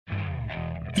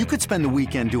You could spend the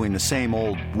weekend doing the same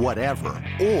old whatever,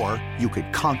 or you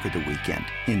could conquer the weekend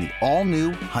in the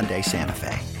all-new Hyundai Santa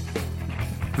Fe.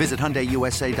 Visit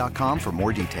HyundaiUSA.com for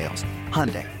more details.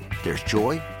 Hyundai, there's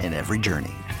joy in every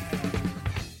journey.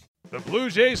 The Blue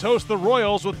Jays host the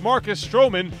Royals with Marcus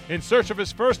Stroman in search of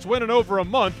his first win in over a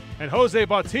month, and Jose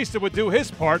Bautista would do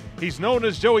his part. He's known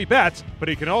as Joey Bats, but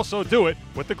he can also do it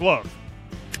with the glove.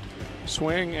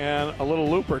 Swing and a little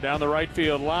looper down the right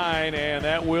field line, and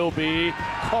that will be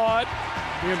caught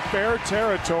in fair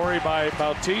territory by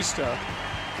Bautista.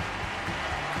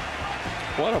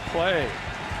 What a play.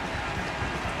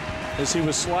 As he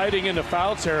was sliding into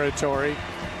foul territory,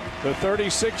 the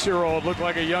 36-year-old looked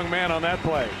like a young man on that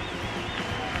play.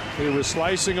 He was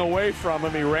slicing away from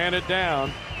him. He ran it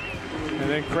down and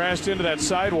then crashed into that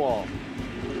sidewall.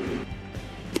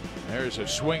 There's a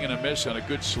swing and a miss on a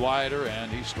good slider,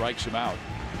 and he strikes him out.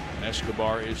 And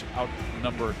Escobar is out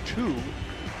number 2.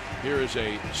 Here is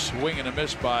a swing and a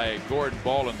miss by Gordon.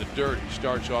 Ball in the dirt. He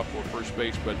starts off for first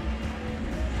base, but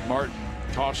Martin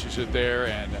tosses it there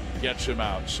and gets him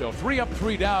out. So 3 up,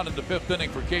 3 down in the 5th inning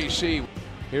for KC.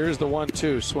 Here's the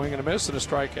 1-2, swing and a miss and a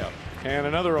strikeout. And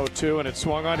another 0-2, and it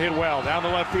swung on, hit well down the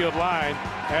left field line.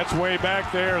 That's way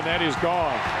back there, and that is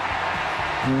gone.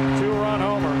 2-run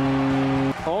homer.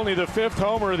 Only the 5th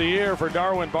homer of the year for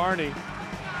Darwin Barney.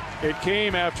 It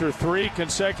came after 3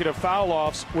 consecutive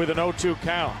foul-offs with an 0-2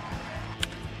 count.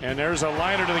 And there's a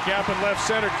liner to the gap in left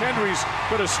center. Kendrys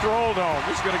could have strolled home.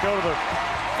 He's going to go to the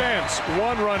fence.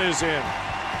 1 run is in.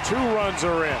 2 runs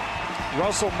are in.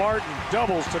 Russell Martin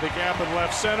doubles to the gap in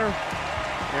left center,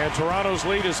 and Toronto's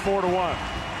lead is 4-1.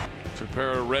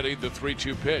 Tepera ready, the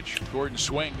 3-2 pitch. Gordon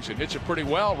swings and hits it pretty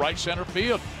well, right center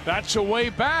field. That's a way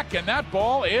back, and that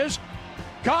ball is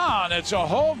gone. It's a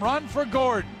home run for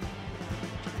Gordon.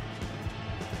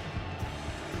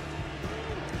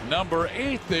 Number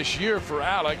 8 this year for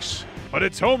Alex. But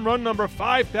it's home run number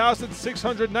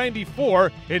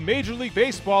 5,694 in Major League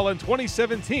Baseball in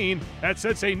 2017. That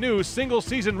sets a new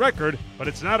single-season record, but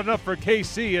it's not enough for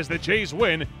KC as the Jays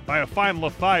win by a final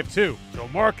of 5-2. So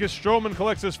Marcus Stroman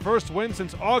collects his first win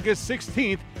since August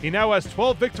 16th. He now has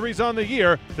 12 victories on the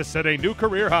year to set a new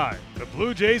career high. The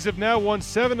Blue Jays have now won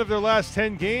 7 of their last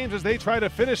 10 games as they try to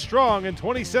finish strong in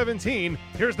 2017.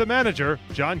 Here's the manager,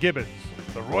 John Gibbons.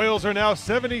 The Royals are now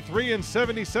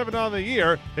 73-77 on the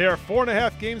year. They are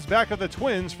 4.5 games back of the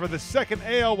Twins for the second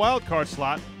AL wildcard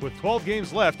slot with 12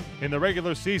 games left in the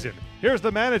regular season. Here's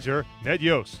the manager, Ned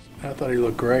Yost. I thought he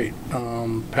looked great.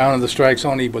 Pounding the strike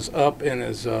zone, he was up in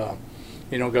his, got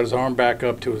his arm back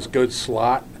up to his good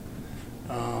slot.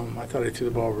 I thought he threw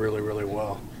the ball really, really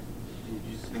well. Did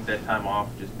you think that time off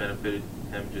just benefited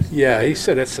him? Yeah, he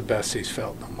said it's the best he's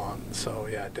felt in a month. So,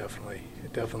 yeah, definitely.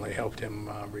 It definitely helped him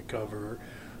recover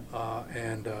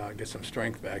and get some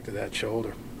strength back to that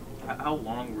shoulder. How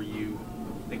long were you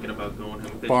thinking about going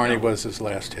him? Barney was his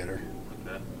last hitter.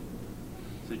 Okay.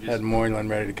 So just had Moylan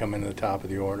ready to come into the top of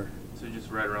the order. So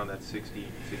just right around that 60,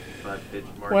 65 pitch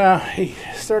mark? Well, he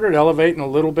started elevating a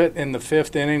little bit in the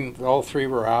 5th inning. All 3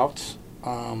 were outs.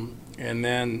 And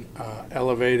then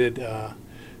elevated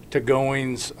to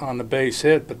Goings on the base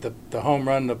hit. But the home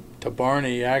run to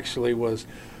Barney actually was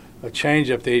a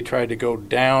changeup that he tried to go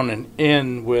down and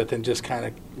in with and just kind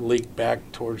of leaked back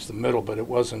towards the middle, but it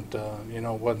wasn't,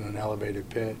 wasn't an elevated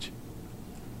pitch.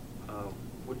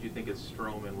 What did you think of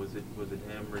Stroman? Was it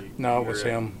him? No, it was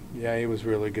him. Yeah, he was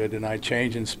really good tonight.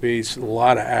 Changing speeds, a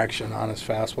lot of action on his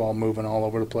fastball, moving all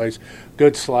over the place.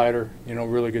 Good slider,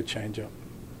 really good changeup.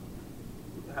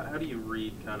 How do you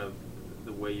read kind of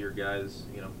the way your guys,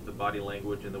 the body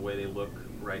language and the way they look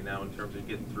right now in terms of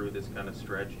getting through this kind of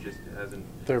stretch? Just hasn't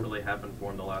really happened for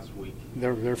them the last week.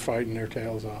 They're fighting their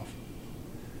tails off.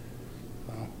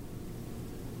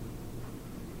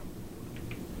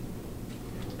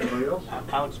 Anybody else?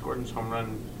 Alex Gordon's home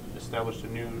run established a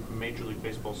new Major League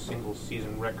Baseball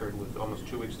single-season record with almost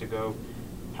 2 weeks to go.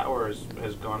 Power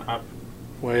has gone up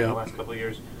way in up the last couple of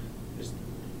years.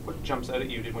 What jumps out at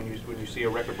you when you see a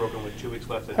record broken with 2 weeks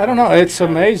left? I don't know. It's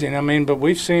amazing. But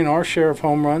we've seen our share of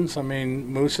home runs.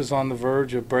 Moose is on the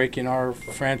verge of breaking our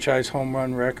franchise home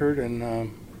run record,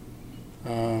 and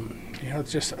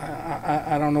it's just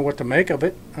I don't know what to make of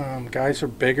it. Guys are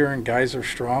bigger and guys are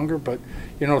stronger, but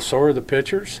so are the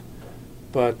pitchers.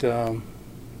 But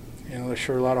there's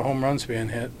sure a lot of home runs being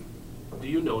hit. Do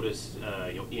you notice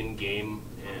in game?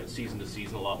 Season to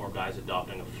season, a lot more guys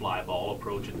adopting a fly ball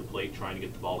approach at the plate, trying to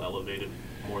get the ball elevated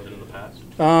more than in the past?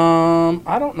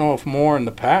 I don't know if more in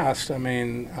the past.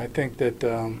 I think that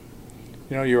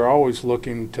you're always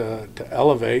looking to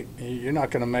elevate. You're not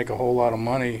going to make a whole lot of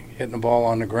money hitting the ball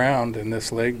on the ground in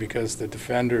this league because the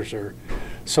defenders are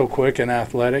so quick and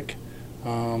athletic.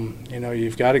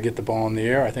 You've got to get the ball in the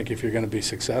air, I think, if you're going to be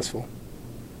successful.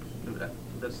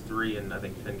 That's 3 in, I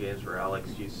think, 10 games for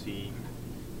Alex. Do you see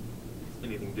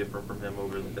anything different from him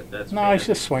over that span? No, he's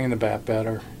just swinging the bat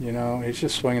better. He's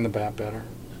just swinging the bat better.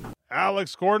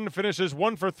 Alex Gordon finishes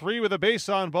 1 for 3 with a base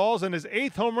on balls and his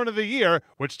 8th home run of the year,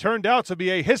 which turned out to be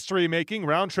a history-making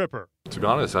round tripper. To be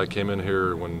honest, I came in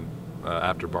here when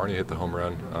after Barney hit the home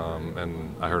run,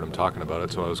 and I heard him talking about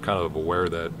it, so I was kind of aware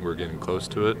that we were getting close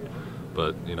to it.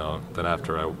 But then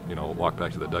after I walked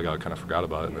back to the dugout, I kind of forgot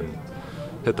about it, and then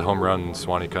hit the home run. And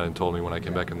Swanee kind of told me when I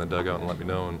came back in the dugout and let me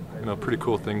know, and pretty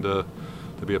cool thing to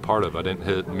be a part of. I didn't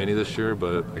hit many this year,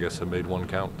 but I guess I made one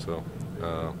count, so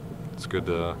it's good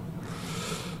to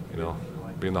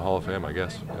be in the Hall of Fame, I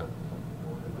guess. Yeah.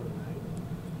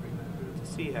 To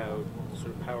see how sort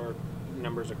of power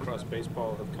numbers across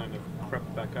baseball have kind of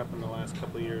crept back up in the last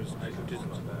couple of years.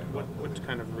 What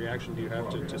kind of reaction do you have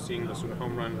to seeing the sort of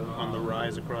home run on the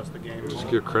rise across the game? Just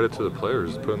give credit to the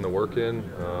players putting the work in.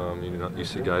 You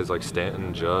see guys like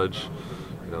Stanton, Judge,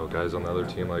 guys on the other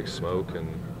team like Smoke, and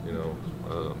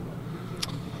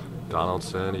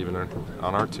Donaldson, even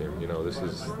on our team. This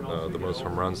is the most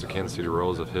home runs the Kansas City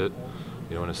Royals have hit,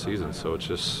 in a season. So it's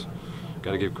just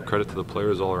got to give credit to the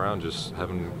players all around, just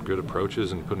having good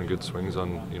approaches and putting good swings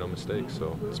on, mistakes.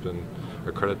 So it's been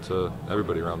a credit to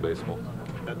everybody around baseball.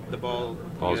 The ball's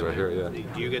right here, yeah.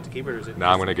 Do you get to keep it, or is it? No,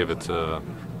 I'm going to give it to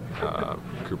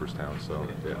Cooperstown. So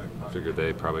yeah, I figured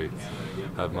they probably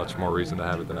have much more reason to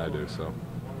have it than I do. So.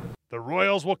 The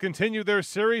Royals will continue their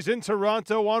series in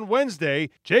Toronto on Wednesday.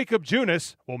 Jacob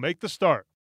Junis will make the start.